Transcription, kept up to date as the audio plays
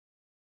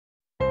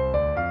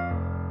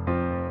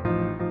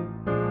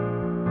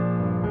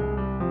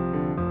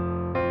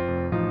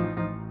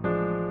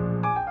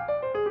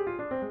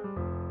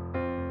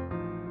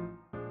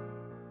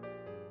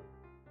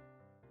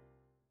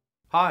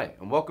Hi,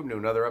 and welcome to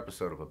another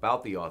episode of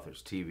About the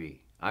Authors TV.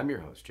 I'm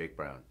your host, Jake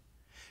Brown.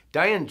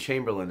 Diane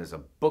Chamberlain is a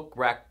book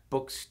rack,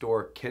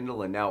 bookstore,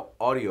 Kindle, and now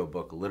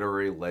audiobook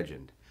literary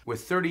legend.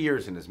 With 30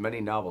 years and as many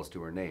novels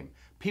to her name,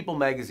 People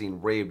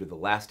magazine raved of The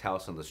Last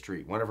House on the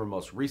Street, one of her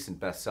most recent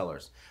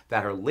bestsellers,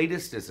 that her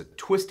latest is a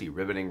twisty,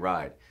 riveting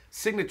ride,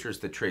 signatures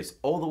that trace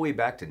all the way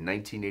back to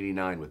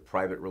 1989 with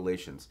Private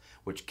Relations,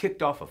 which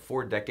kicked off a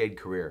 4-decade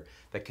career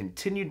that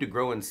continued to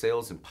grow in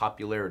sales and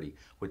popularity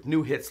with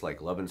new hits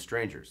like Love and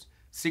Strangers,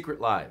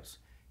 Secret Lives,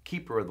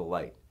 Keeper of the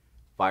Light,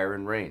 Fire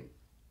and Rain,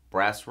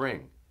 Brass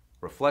Ring,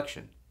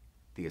 Reflection,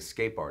 The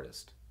Escape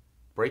Artist,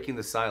 Breaking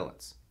the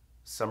Silence,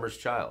 Summer's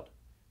Child,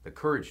 The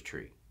Courage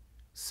Tree,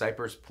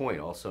 Cypress Point,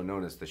 also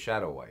known as The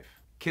Shadow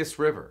Wife, Kiss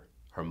River,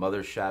 Her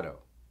Mother's Shadow,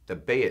 The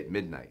Bay at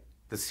Midnight,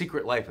 The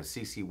Secret Life of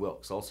C.C.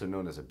 Wilkes, also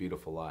known as A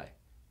Beautiful Lie,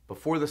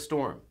 Before the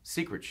Storm,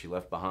 Secrets She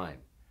Left Behind,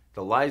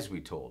 The Lies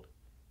We Told,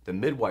 The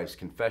Midwife's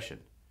Confession,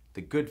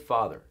 The Good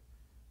Father,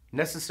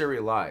 Necessary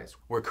Lies,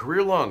 where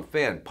career-long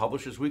fan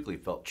Publishers Weekly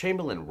felt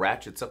Chamberlain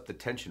ratchets up the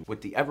tension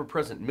with the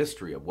ever-present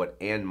mystery of what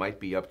Anne might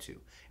be up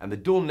to, and the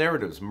dual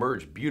narratives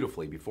merge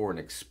beautifully before an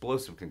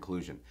explosive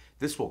conclusion.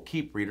 This will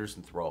keep readers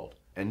enthralled.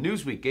 And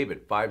Newsweek gave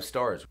it 5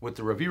 stars, with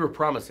the reviewer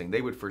promising they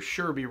would for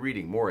sure be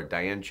reading more of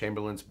Diane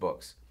Chamberlain's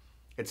books.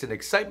 It's an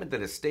excitement that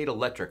has stayed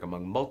electric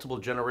among multiple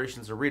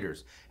generations of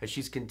readers as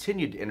she's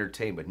continued to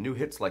entertain with new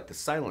hits like The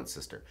Silent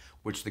Sister,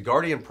 which The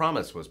Guardian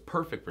promised was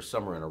perfect for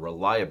summer and a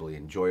reliably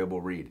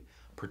enjoyable read.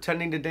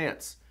 Pretending to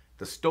Dance,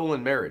 The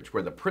Stolen Marriage,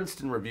 where the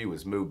Princeton Review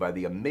is moved by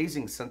the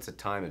amazing sense of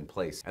time and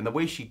place and the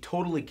way she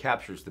totally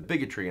captures the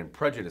bigotry and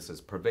prejudices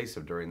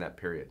pervasive during that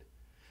period.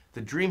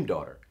 The Dream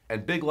Daughter,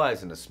 and Big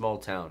Lies in a Small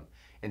Town,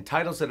 and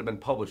titles that have been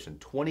published in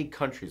 20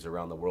 countries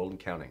around the world and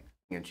counting.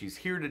 And she's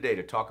here today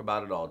to talk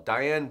about it all.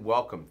 Diane,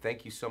 welcome.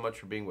 Thank you so much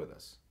for being with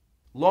us.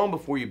 Long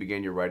before you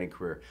began your writing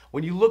career,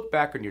 when you look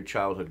back on your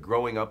childhood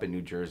growing up in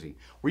New Jersey,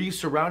 were you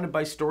surrounded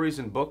by stories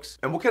and books?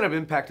 And what kind of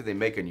impact did they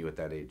make on you at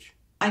that age?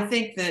 I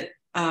think that,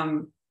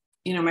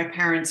 my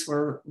parents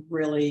were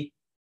really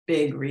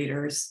big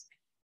readers.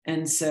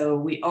 And so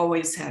we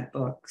always had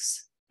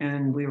books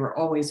and we were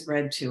always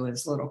read to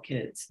as little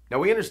kids. Now,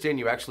 we understand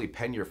you actually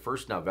penned your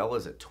first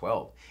novellas at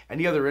 12.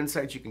 Any other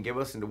insights you can give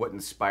us into what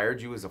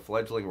inspired you as a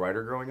fledgling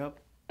writer growing up?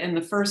 In the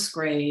first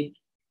grade,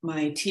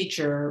 my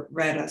teacher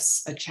read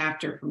us a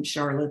chapter from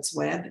Charlotte's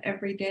Web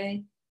every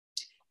day.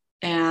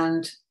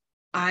 And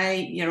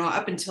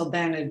up until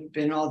then, it had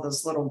been all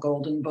those little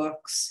golden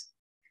books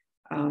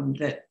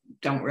that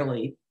don't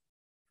really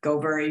go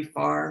very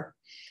far.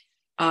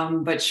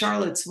 But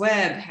Charlotte's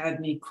Web had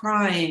me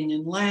crying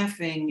and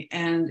laughing.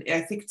 And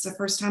I think it's the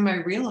first time I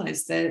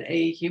realized that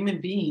a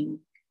human being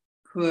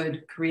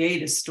could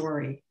create a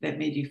story that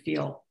made you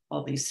feel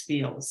all these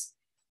feels.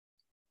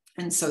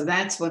 And so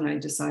that's when I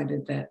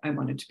decided that I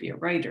wanted to be a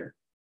writer.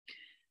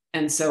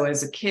 And so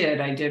as a kid,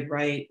 I did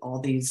write all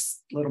these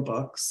little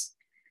books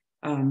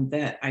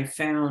that I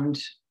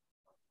found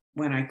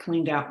when I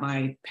cleaned out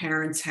my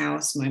parents'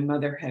 house. My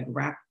mother had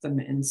wrapped them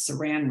in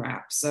saran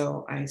wrap.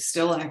 So I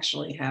still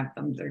actually have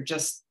them. They're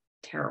just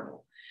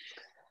terrible.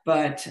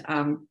 But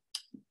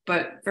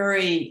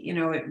very,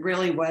 it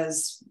really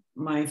was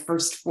my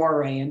first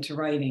foray into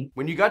writing.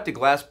 When you got to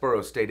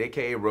Glassboro State,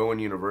 aka Rowan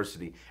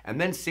University, and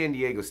then San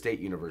Diego State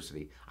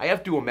University, I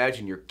have to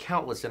imagine your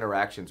countless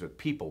interactions with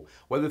people,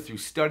 whether through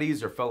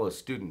studies or fellow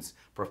students,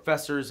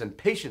 professors, and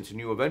patients, and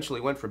you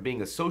eventually went from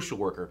being a social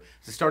worker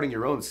to starting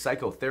your own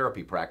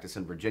psychotherapy practice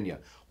in Virginia,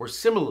 were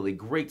similarly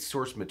great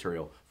source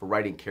material for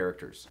writing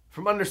characters.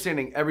 From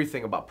understanding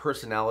everything about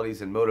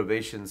personalities and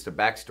motivations to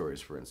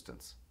backstories, for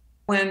instance.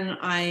 When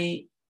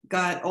I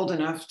got old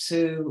enough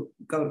to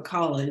go to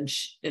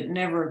college, it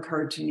never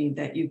occurred to me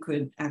that you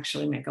could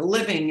actually make a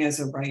living as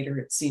a writer.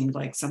 It seemed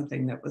like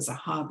something that was a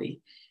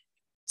hobby.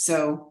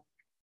 So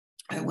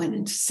I went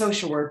into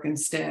social work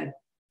instead.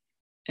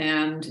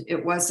 And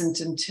it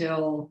wasn't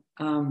until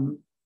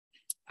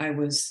I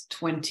was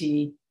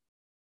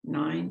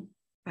 29,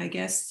 I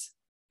guess,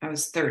 I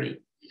was 30,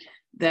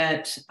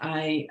 that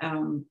I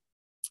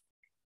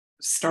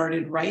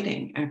started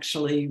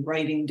actually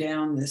writing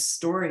down this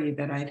story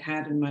that I'd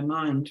had in my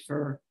mind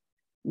for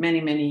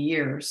many, many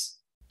years.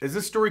 As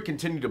this story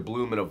continued to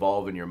bloom and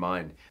evolve in your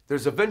mind,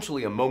 there's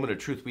eventually a moment of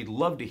truth we'd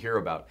love to hear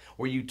about,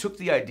 where you took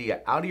the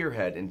idea out of your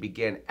head and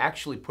began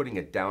actually putting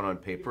it down on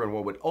paper in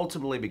what would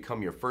ultimately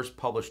become your first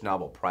published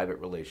novel, Private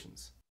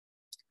Relations.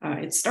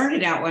 It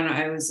started out when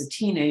I was a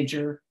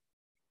teenager,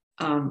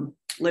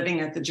 living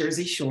at the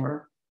Jersey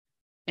Shore,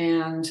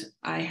 and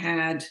I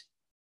had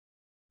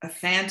a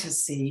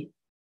fantasy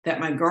that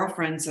my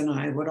girlfriends and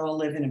I would all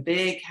live in a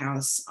big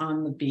house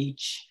on the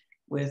beach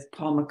with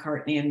Paul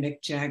McCartney and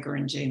Mick Jagger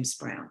and James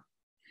Brown.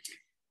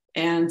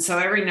 And so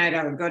every night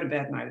I would go to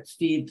bed and I would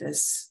feed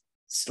this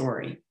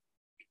story.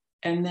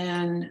 And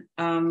then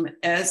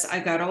as I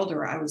got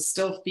older, I was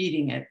still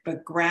feeding it,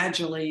 but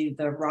gradually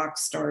the rock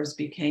stars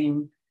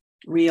became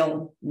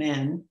real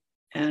men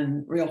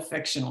and real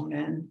fictional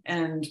men.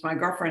 And my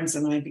girlfriends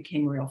and I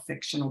became real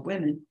fictional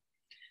women.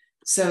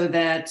 So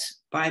that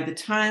by the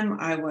time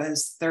I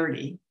was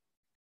 30,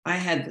 I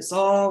had this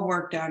all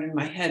worked out in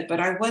my head, but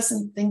I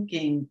wasn't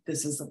thinking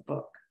this is a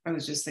book. I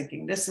was just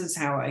thinking, this is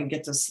how I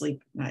get to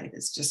sleep at night.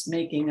 It's just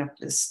making up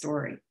this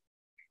story.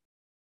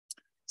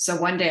 So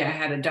one day I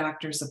had a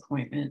doctor's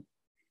appointment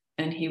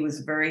and he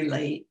was very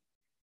late.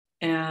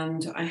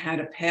 And I had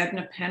a pad and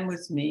a pen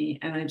with me,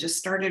 and I just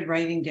started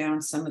writing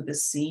down some of the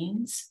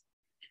scenes.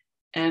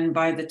 And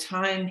by the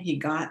time he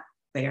got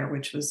there,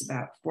 which was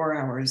about 4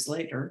 hours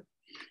later,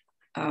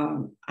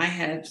 I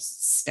had a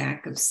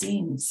stack of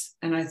scenes.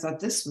 And I thought,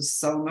 this was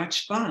so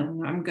much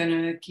fun. I'm going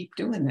to keep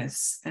doing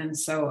this. And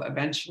so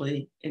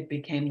eventually it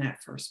became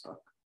that first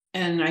book.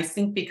 And I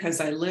think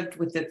because I lived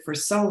with it for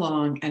so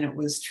long and it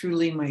was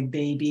truly my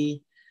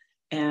baby,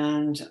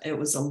 and it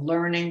was a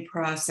learning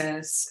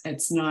process.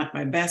 It's not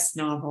my best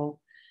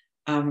novel.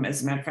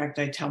 As a matter of fact,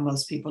 I tell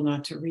most people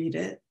not to read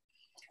it.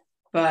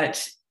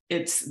 But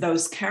it's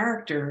those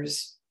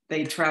characters,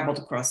 they traveled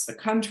across the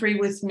country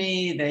with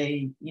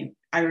me.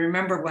 I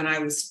remember when I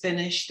was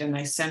finished and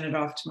I sent it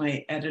off to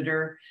my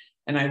editor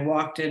and I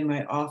walked in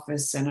my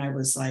office and I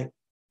was like,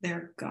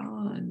 they're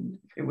gone.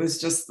 It was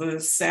just the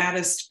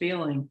saddest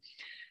feeling.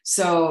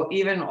 So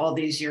even all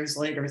these years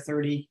later,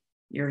 30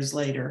 years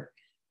later,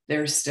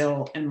 they're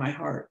still in my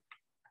heart.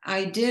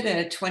 I did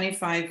a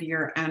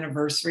 25-year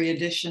anniversary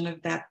edition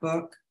of that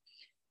book,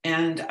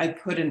 and I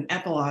put an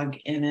epilogue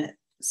in it.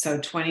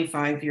 So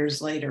 25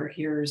 years later,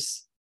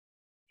 here's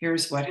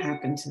what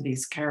happened to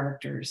these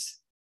characters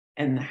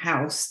and the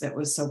house that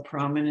was so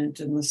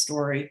prominent in the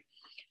story.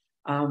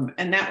 And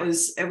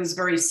it was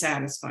very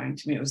satisfying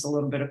to me. It was a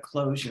little bit of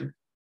closure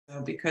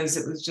because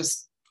it was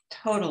just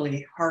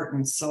totally heart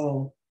and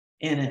soul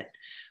in it.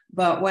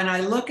 But when I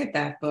look at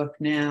that book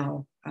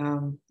now,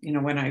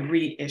 when I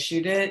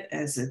reissued it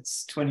as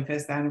its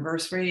 25th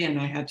anniversary and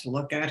I had to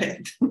look at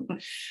it,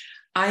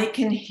 I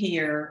can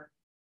hear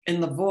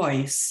in the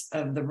voice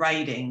of the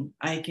writing,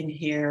 I can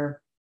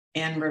hear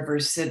Anne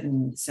Rivers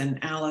Siddons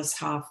and Alice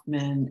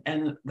Hoffman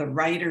and the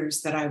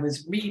writers that I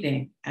was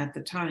reading at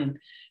the time,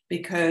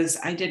 because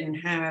I didn't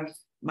have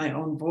my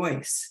own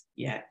voice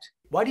yet.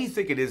 Why do you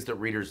think it is that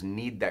readers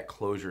need that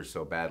closure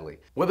so badly?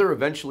 Whether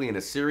eventually in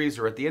a series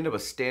or at the end of a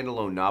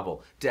standalone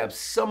novel, to have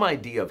some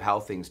idea of how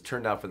things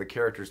turned out for the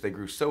characters they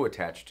grew so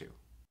attached to.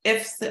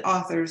 If the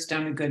author's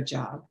done a good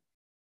job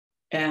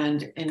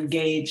and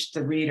engaged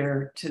the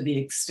reader to the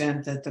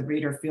extent that the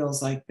reader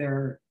feels like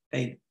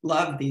they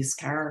love these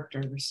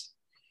characters,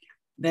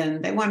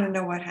 then they want to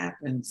know what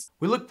happens.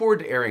 We look forward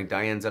to airing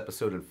Diane's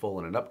episode in full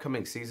in an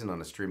upcoming season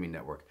on a streaming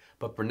network,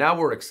 but for now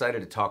we're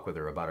excited to talk with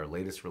her about her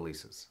latest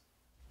releases.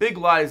 Big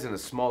Lies in a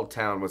Small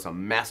Town was a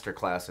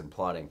masterclass in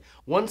plotting.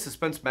 One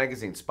Suspense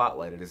magazine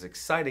spotlighted as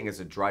exciting as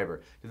a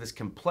driver to this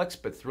complex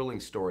but thrilling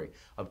story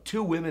of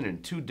two women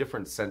in two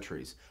different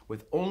centuries,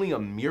 with only a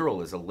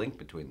mural as a link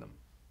between them.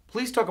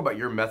 Please talk about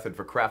your method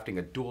for crafting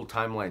a dual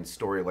timeline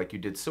story like you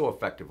did so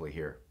effectively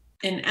here.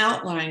 In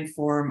outline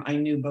form, I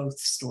knew both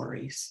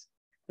stories,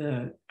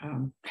 the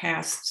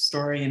past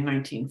story in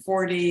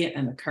 1940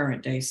 and the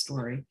current day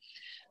story.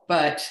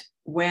 But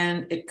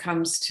when it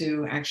comes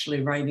to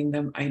actually writing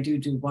them, I do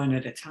one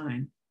at a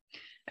time.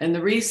 And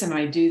the reason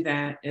I do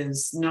that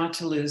is not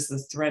to lose the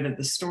thread of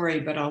the story,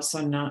 but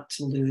also not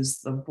to lose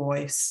the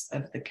voice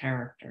of the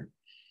character.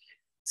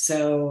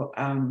 So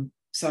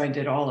I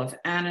did all of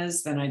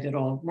Anna's, then I did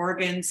all of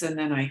Morgan's, and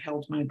then I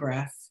held my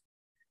breath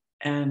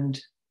and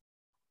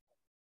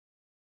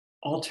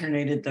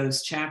alternated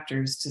those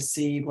chapters to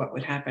see what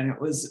would happen. It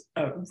was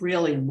a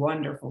really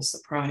wonderful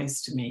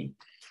surprise to me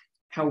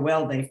how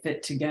well they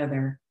fit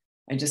together.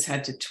 I just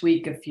had to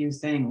tweak a few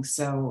things.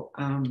 So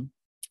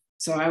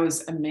I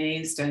was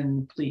amazed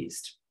and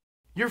pleased.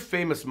 You're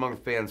famous among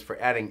fans for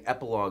adding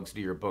epilogues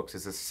to your books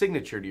as a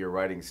signature to your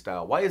writing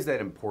style. Why is that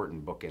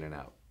important, book in and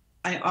out?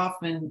 I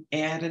often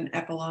add an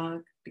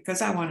epilogue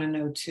because I want to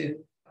know too.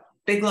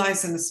 Big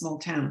Lies in a Small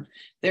Town.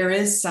 There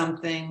is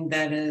something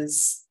that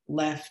is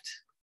left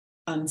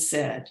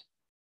unsaid.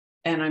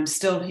 And I'm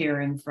still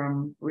hearing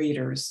from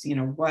readers,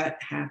 what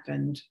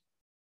happened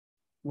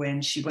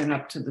when she went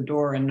up to the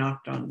door and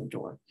knocked on the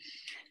door.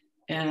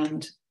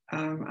 And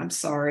I'm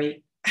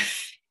sorry,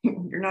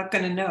 you're not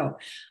going to know.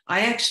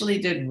 I actually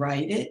did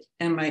write it,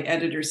 and my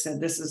editor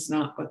said, this is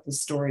not what the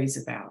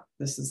story's about.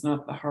 This is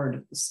not the heart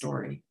of the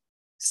story.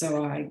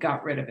 So I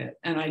got rid of it.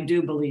 And I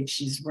do believe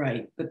she's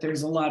right, but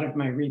there's a lot of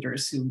my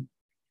readers who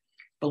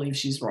believe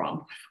she's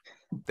wrong.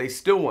 They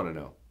still want to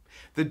know.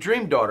 The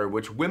Dream Daughter,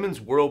 which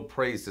Women's World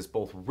praised as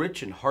both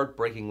rich and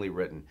heartbreakingly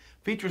written,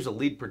 features a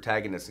lead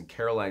protagonist in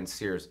Caroline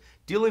Sears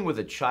dealing with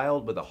a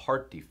child with a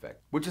heart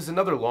defect, which is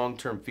another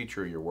long-term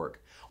feature of your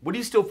work. What do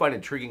you still find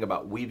intriguing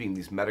about weaving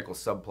these medical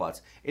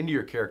subplots into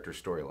your character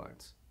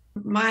storylines?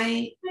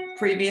 My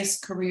previous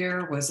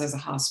career was as a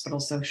hospital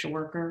social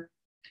worker.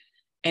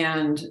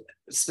 And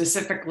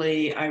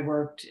specifically, I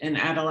worked in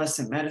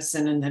adolescent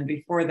medicine. And then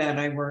before that,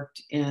 I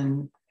worked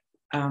in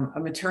a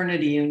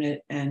maternity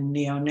unit and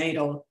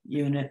neonatal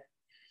unit.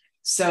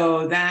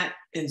 So that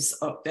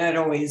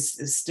always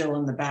is still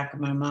in the back of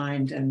my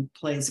mind and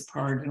plays a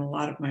part in a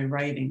lot of my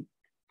writing.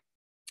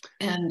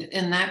 And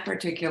in that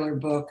particular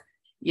book,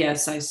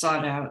 yes, I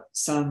sought out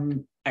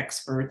some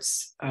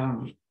experts,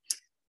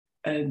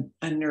 a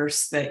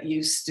nurse that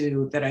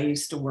I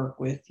used to work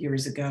with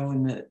years ago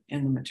in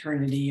the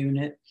maternity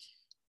unit,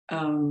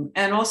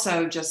 and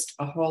also just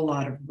a whole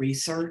lot of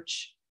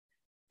research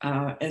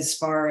as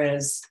far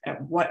as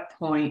at what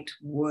point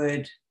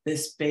would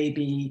this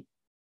baby,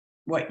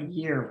 what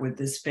year would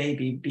this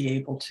baby be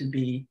able to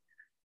be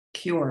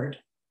cured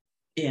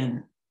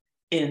in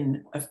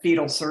a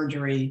fetal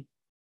surgery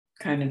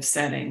kind of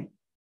setting.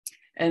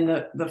 And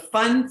the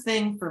fun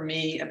thing for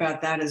me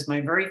about that is my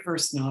very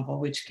first novel,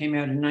 which came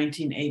out in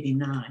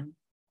 1989,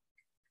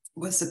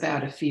 was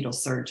about a fetal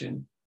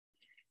surgeon.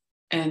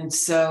 And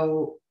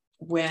so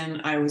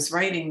when I was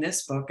writing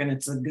this book, and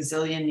it's a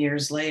gazillion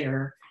years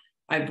later,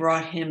 I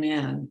brought him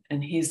in,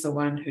 and he's the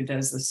one who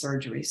does the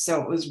surgery.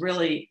 So it was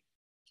really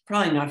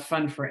probably not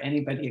fun for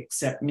anybody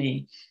except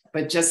me,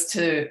 but just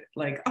to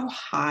like, oh,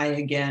 hi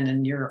again.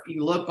 And you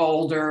look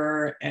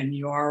older, and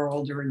you are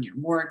older, and you're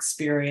more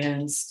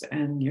experienced,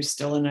 and you're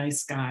still a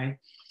nice guy.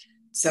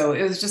 So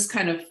it was just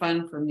kind of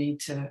fun for me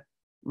to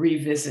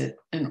revisit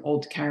an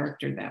old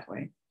character that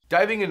way.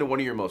 Diving into one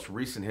of your most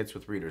recent hits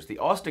with readers, the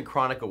Austin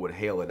Chronicle would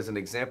hail it as an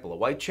example of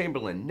why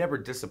Chamberlain never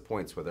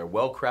disappoints with her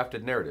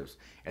well-crafted narratives,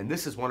 and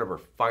this is one of her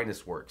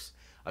finest works.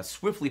 A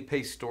swiftly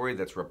paced story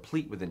that's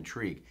replete with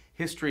intrigue,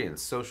 history, and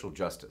social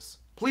justice.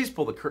 Please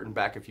pull the curtain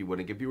back if you would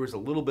and give viewers a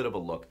little bit of a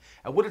look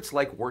at what it's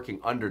like working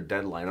under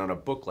deadline on a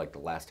book like The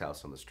Last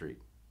House on the Street.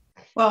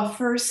 Well,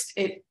 first,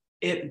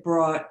 it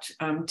brought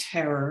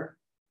terror,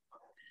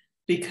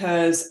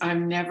 because I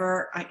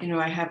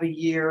have a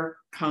year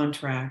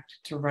contract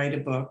to write a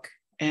book,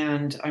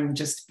 and I'm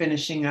just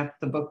finishing up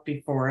the book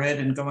before it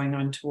and going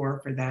on tour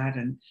for that.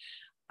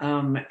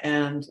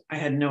 And I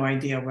had no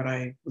idea what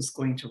I was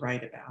going to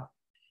write about.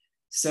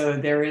 So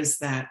there is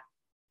that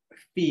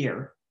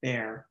fear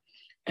there.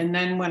 And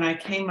then when I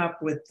came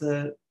up with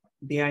the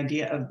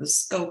idea of the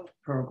SCOPE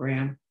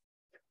program,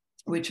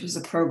 which was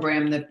a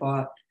program that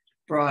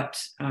brought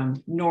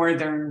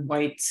Northern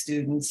white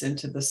students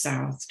into the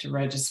South to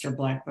register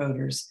Black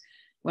voters.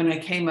 When I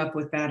came up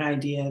with that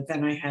idea,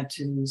 then I had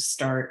to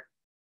start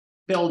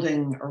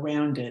building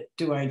around it.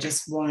 Do I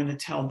just want to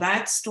tell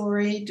that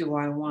story? Do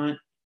I want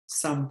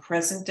some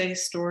present day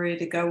story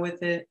to go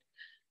with it?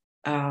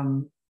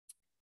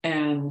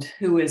 And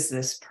who is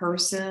this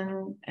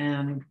person,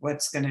 and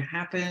what's going to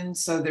happen?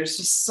 So there's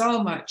just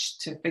so much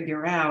to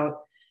figure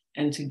out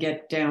and to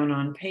get down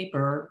on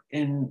paper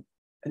in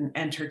an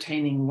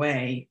entertaining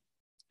way,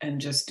 and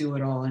just do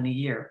it all in a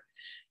year.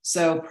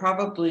 So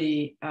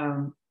probably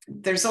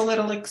there's a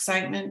little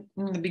excitement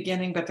in the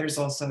beginning, but there's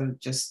also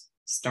just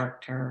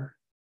stark terror.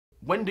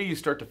 When do you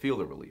start to feel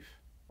the relief?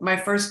 My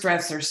first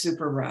drafts are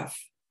super rough.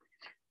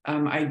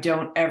 I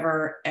don't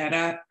ever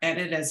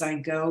edit as I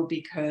go,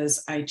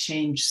 because I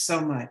change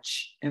so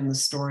much in the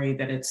story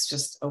that it's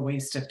just a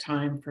waste of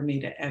time for me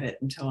to edit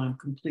until I'm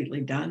completely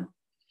done.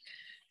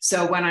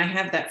 So when I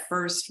have that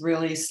first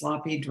really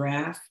sloppy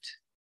draft,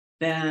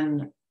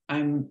 then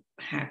I'm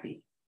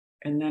happy.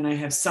 And then I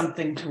have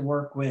something to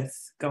work with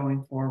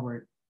going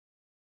forward.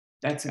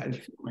 That's a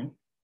good feeling.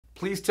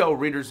 Please tell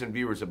readers and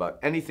viewers about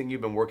anything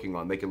you've been working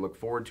on they can look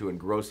forward to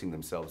engrossing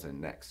themselves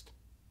in next.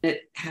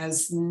 It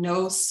has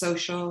no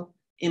social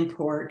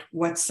import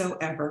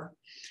whatsoever,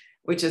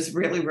 which is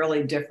really,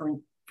 really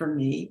different for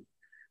me.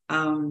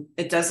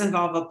 It does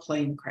involve a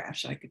plane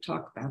crash. I could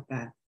talk about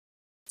that.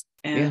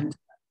 And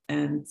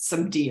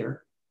some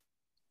deer.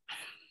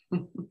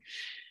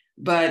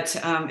 But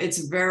it's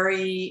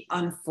very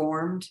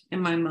unformed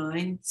in my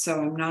mind, so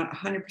I'm not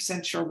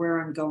 100% sure where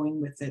I'm going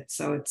with it.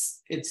 So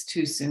it's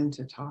too soon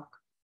to talk.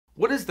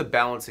 What is the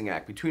balancing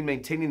act between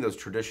maintaining those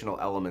traditional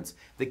elements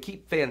that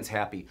keep fans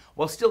happy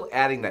while still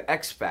adding that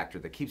X factor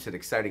that keeps it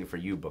exciting for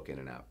you book in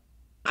and out?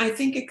 I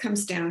think it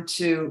comes down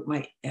to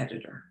my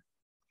editor.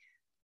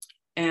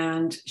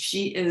 And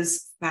she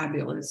is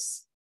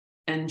fabulous,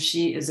 and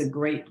she is a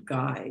great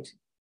guide.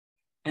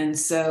 And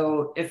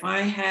so if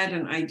I had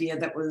an idea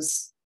that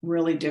was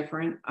really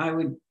different, I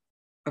would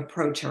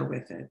approach her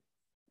with it.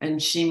 And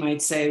she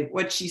might say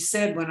what she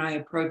said when I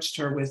approached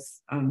her with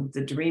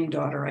the Dream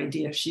Daughter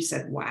idea. She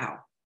said, wow,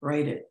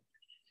 write it.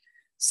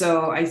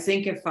 So I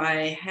think if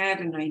I had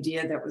an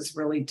idea that was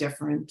really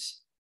different,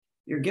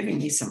 you're giving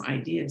me some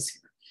ideas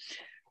here,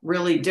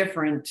 really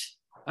different.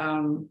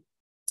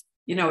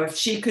 If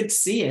she could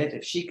see it,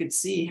 if she could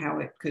see how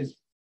it could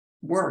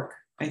work,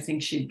 I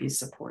think she'd be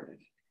supportive.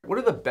 What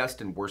are the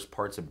best and worst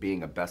parts of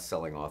being a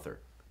best-selling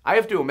author? I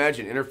have to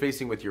imagine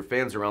interfacing with your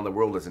fans around the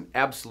world is an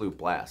absolute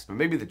blast, but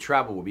maybe the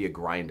travel will be a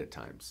grind at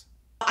times.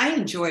 I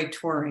enjoy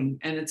touring,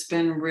 and it's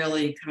been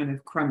really kind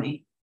of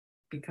crummy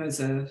because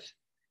of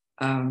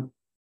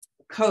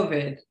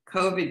COVID.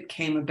 COVID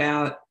came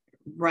about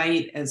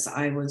right as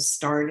I was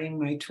starting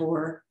my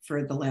tour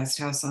for The Last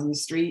House on the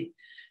Street.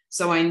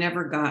 So I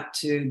never got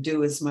to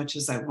do as much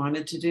as I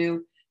wanted to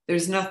do.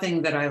 There's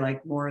nothing that I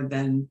like more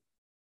than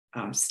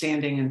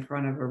standing in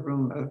front of a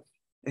room of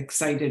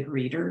excited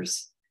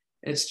readers.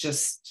 It's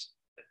just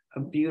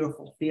a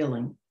beautiful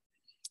feeling.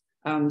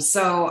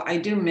 So I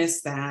do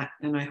miss that,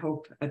 and I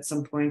hope at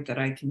some point that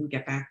I can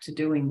get back to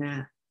doing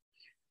that.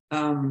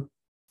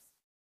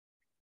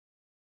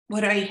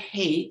 What I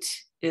hate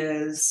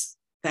is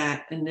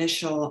that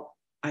initial,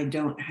 I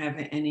don't have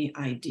any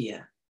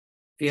idea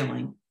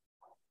feeling.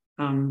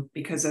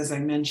 Because as I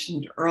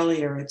mentioned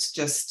earlier,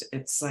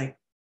 it's like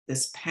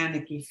this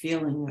panicky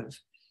feeling of,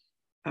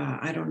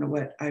 I don't know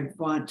what I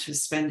want to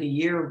spend a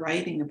year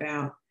writing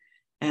about.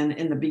 And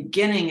in the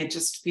beginning, it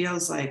just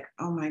feels like,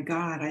 oh my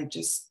God, I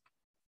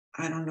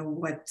don't know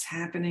what's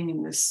happening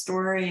in this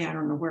story. I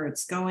don't know where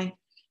it's going.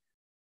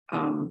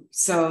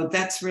 So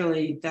that's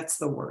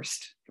the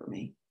worst for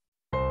me.